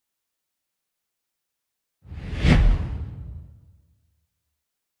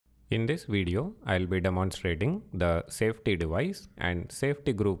In this video, I'll be demonstrating the safety device and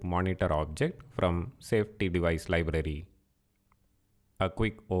safety group monitor object from safety device library. A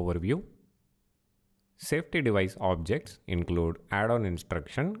quick overview. Safety device objects include add-on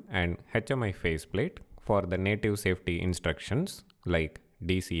instruction and HMI faceplate for the native safety instructions like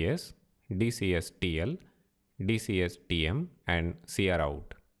DCS, DCS-TL, DCS-TM and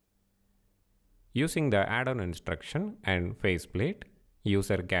CR-out. Using the add-on instruction and faceplate,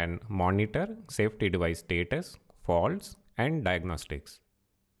 user can monitor safety device status, faults, and diagnostics.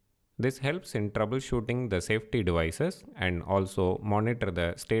 This helps in troubleshooting the safety devices and also monitor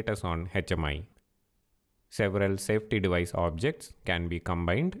the status on HMI. Several safety device objects can be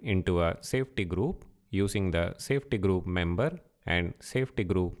combined into a safety group using the safety group member and safety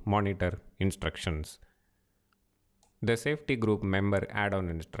group monitor instructions. The safety group member add-on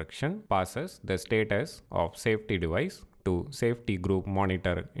instruction passes the status of safety device to safety group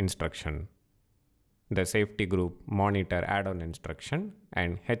monitor instruction. The safety group monitor add-on instruction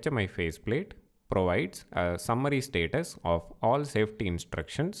and HMI faceplate provides a summary status of all safety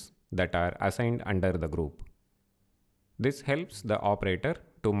instructions that are assigned under the group. This helps the operator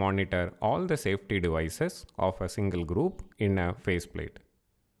to monitor all the safety devices of a single group in a faceplate.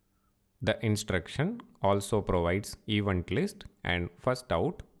 The instruction also provides event list and first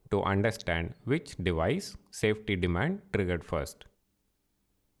out to understand which device safety demand triggered first.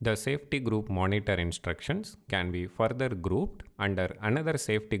 The safety group monitor instructions can be further grouped under another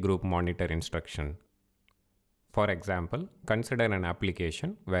safety group monitor instruction. For example, consider an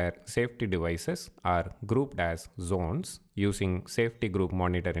application where safety devices are grouped as zones using safety group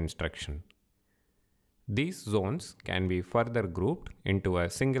monitor instruction. These zones can be further grouped into a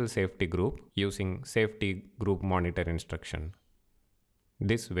single safety group using safety group monitor instruction.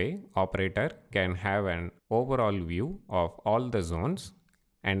 This way, operator can have an overall view of all the zones,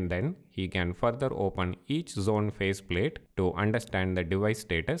 and then he can further open each zone faceplate to understand the device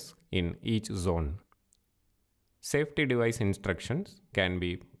status in each zone. Safety device instructions can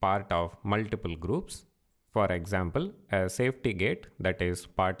be part of multiple groups. For example, a safety gate that is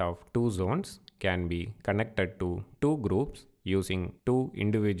part of two zones can be connected to two groups using two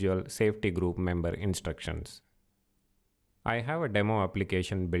individual safety group member instructions. I have a demo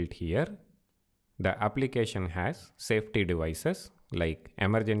application built here. The application has safety devices like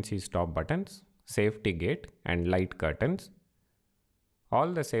emergency stop buttons, safety gate, and light curtains.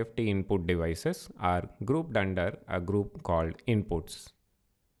 All the safety input devices are grouped under a group called inputs.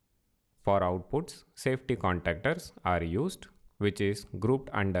 For outputs, safety contactors are used, which is grouped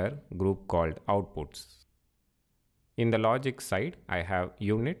under group called outputs. In the logic side, I have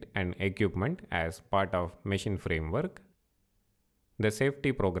unit and equipment as part of machine framework. The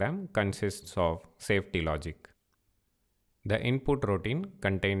safety program consists of safety logic. The input routine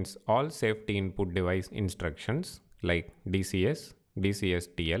contains all safety input device instructions like DCS,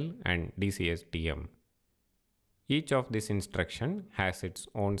 DCS-TL, and DCS-TM. Each of these instructions has its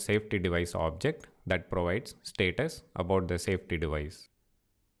own safety device object that provides status about the safety device.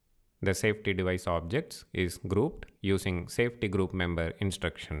 The safety device objects is grouped using safety group member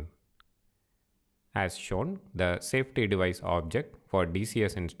instruction. As shown, the safety device object for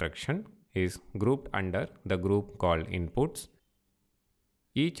DCS instruction is grouped under the group called inputs.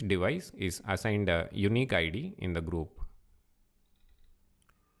 Each device is assigned a unique ID in the group.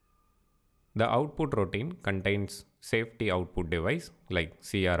 The output routine contains safety output device like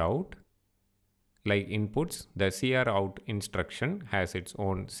CR-out. Like inputs, the CR-out instruction has its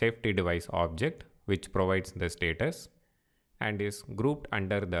own safety device object which provides the status and is grouped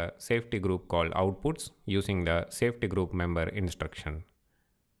under the safety group called outputs using the safety group member instruction.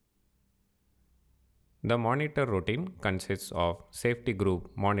 The monitor routine consists of safety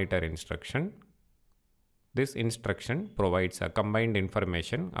group monitor instruction. This instruction provides a combined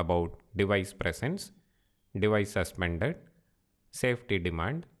information about device presence, device suspended, safety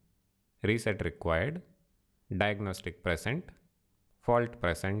demand, reset required, diagnostic present, fault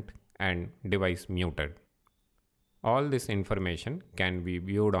present, and device muted. All this information can be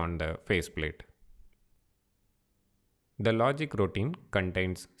viewed on the faceplate. The logic routine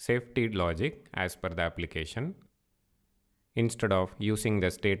contains safety logic as per the application. Instead of using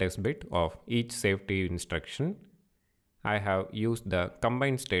the status bit of each safety instruction, I have used the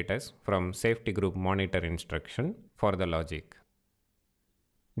combined status from safety group monitor instruction for the logic.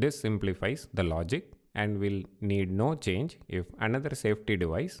 This simplifies the logic and will need no change if another safety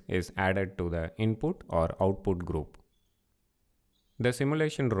device is added to the input or output group. The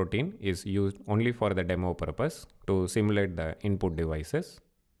simulation routine is used only for the demo purpose to simulate the input devices.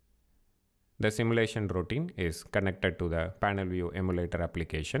 The simulation routine is connected to the panel view emulator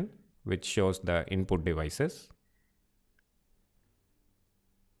application which shows the input devices.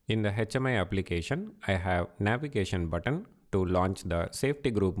 In the HMI application, I have navigation button to launch the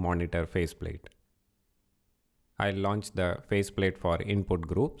safety group monitor faceplate. I'll launch the faceplate for input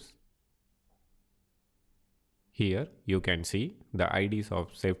groups. Here you can see the IDs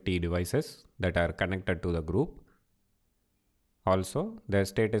of safety devices that are connected to the group. Also, the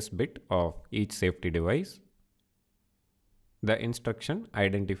status bit of each safety device. The instruction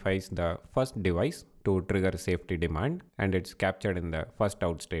identifies the first device to trigger safety demand and it's captured in the first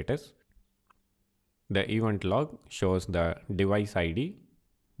out status. The event log shows the device ID,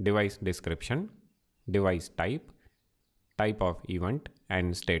 device description, device type, type of event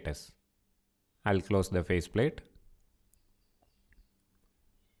and status. I'll close the faceplate.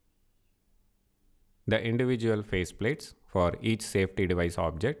 The individual faceplates for each safety device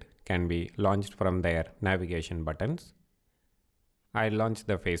object can be launched from their navigation buttons. I'll launch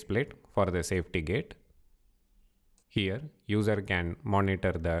the faceplate for the safety gate. Here, user can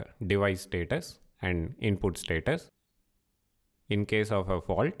monitor the device status and input status. In case of a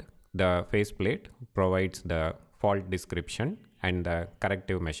fault, the faceplate provides the fault description and the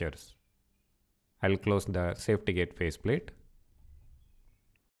corrective measures. I'll close the safety gate faceplate.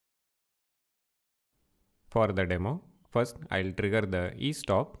 For the demo, first I'll trigger the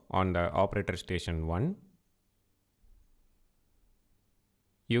e-stop on the operator station 1.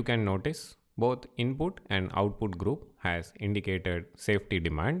 You can notice both input and output group has indicated safety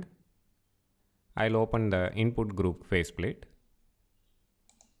demand. I'll open the input group faceplate.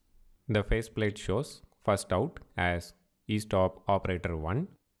 The faceplate shows first out as e-stop operator 1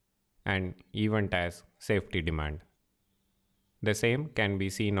 and event as safety demand. The same can be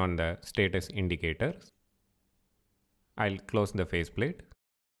seen on the status indicators. I'll close the faceplate.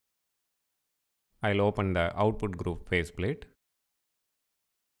 I'll open the output group faceplate.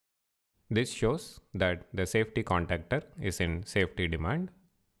 This shows that the safety contactor is in safety demand.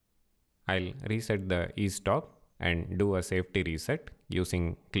 I'll reset the e-stop and do a safety reset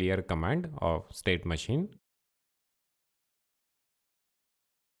using clear command of state machine.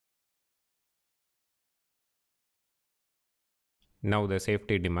 Now the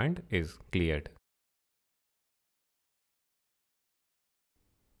safety demand is cleared.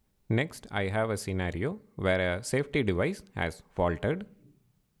 Next, I have a scenario where a safety device has faulted.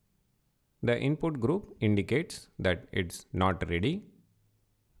 The input group indicates that it's not ready.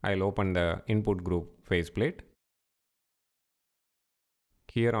 I'll open the input group faceplate.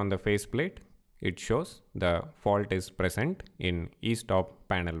 Here on the faceplate, it shows the fault is present in e-stop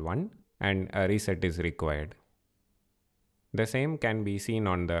panel 1 and a reset is required. The same can be seen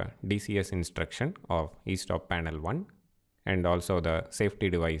on the DCS instruction of e-stop panel 1 and also the safety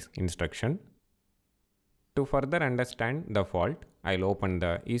device instruction. To further understand the fault, I'll open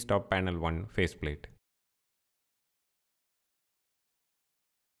the e-stop panel 1 faceplate.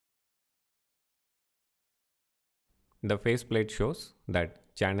 The faceplate shows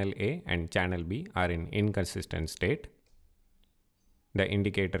that channel A and channel B are in inconsistent state. The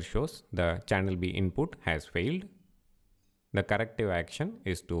indicator shows the channel B input has failed. The corrective action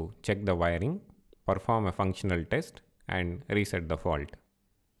is to check the wiring, perform a functional test and reset the fault.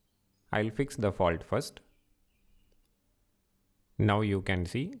 I'll fix the fault first. Now you can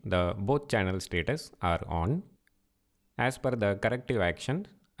see the both channel status are on. As per the corrective action,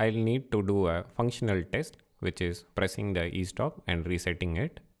 I'll need to do a functional test, which is pressing the e-stop and resetting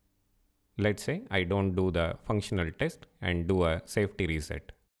it. Let's say I don't do the functional test and do a safety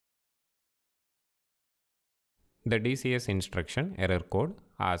reset. The DCS instruction error code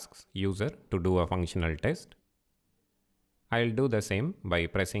asks user to do a functional test. I'll do the same by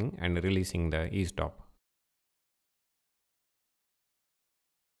pressing and releasing the e-stop.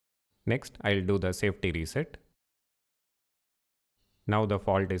 Next, I'll do the safety reset. Now the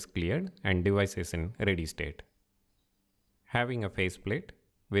fault is cleared and device is in ready state. Having a faceplate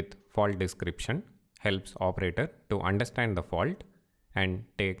with fault description helps operator to understand the fault and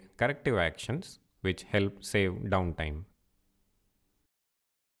take corrective actions which help save downtime.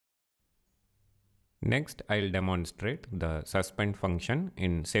 Next, I'll demonstrate the suspend function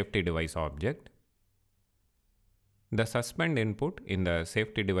in safety device object. The suspend input in the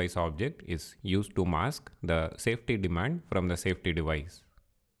safety device object is used to mask the safety demand from the safety device.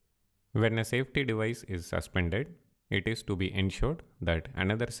 When a safety device is suspended, it is to be ensured that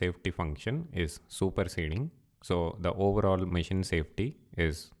another safety function is superseding, so the overall machine safety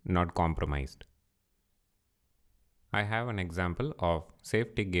is not compromised. I have an example of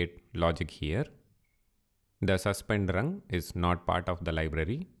safety gate logic here. The suspend rung is not part of the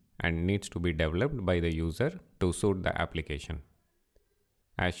library and needs to be developed by the user to suit the application.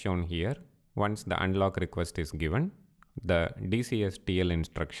 As shown here, once the unlock request is given, the DCSTL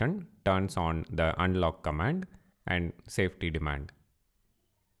instruction turns on the unlock command and safety demand.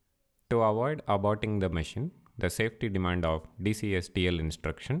 To avoid aborting the machine, the safety demand of DCSTL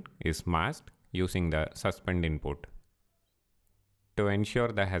instruction is masked using the suspend input. To ensure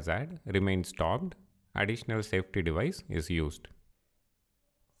the hazard remains stopped, additional safety device is used.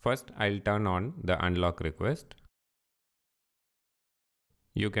 First, I'll turn on the unlock request.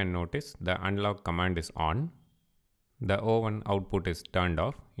 You can notice the unlock command is on. The O1 output is turned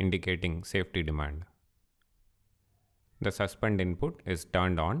off, indicating safety demand. The suspend input is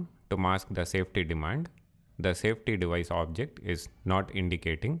turned on to mask the safety demand. The safety device object is not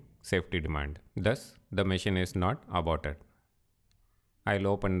indicating safety demand. Thus, the machine is not aborted. I'll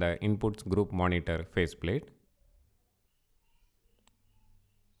open the inputs group monitor faceplate.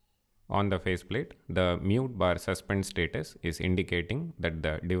 On the faceplate, the mute bar suspend status is indicating that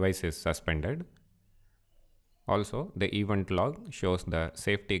the device is suspended. Also, the event log shows the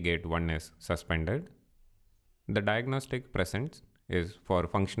safety gate 1 is suspended. The diagnostic present is for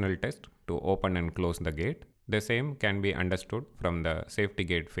functional test to open and close the gate. The same can be understood from the safety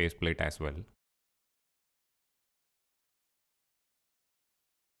gate faceplate as well.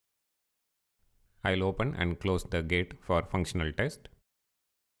 I'll open and close the gate for functional test.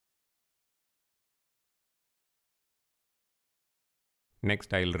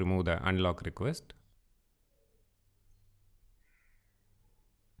 Next, I'll remove the unlock request.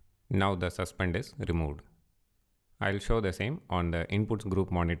 Now the suspend is removed. I'll show the same on the inputs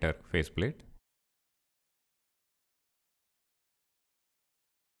group monitor faceplate.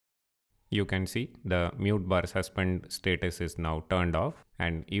 You can see the mute bar suspend status is now turned off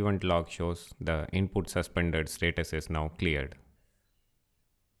and event log shows the input suspended status is now cleared.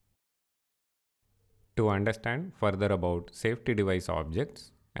 To understand further about safety device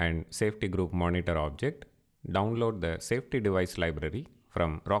objects and safety group monitor object, download the safety device library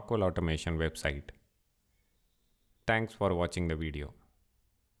from Rockwell Automation website. Thanks for watching the video.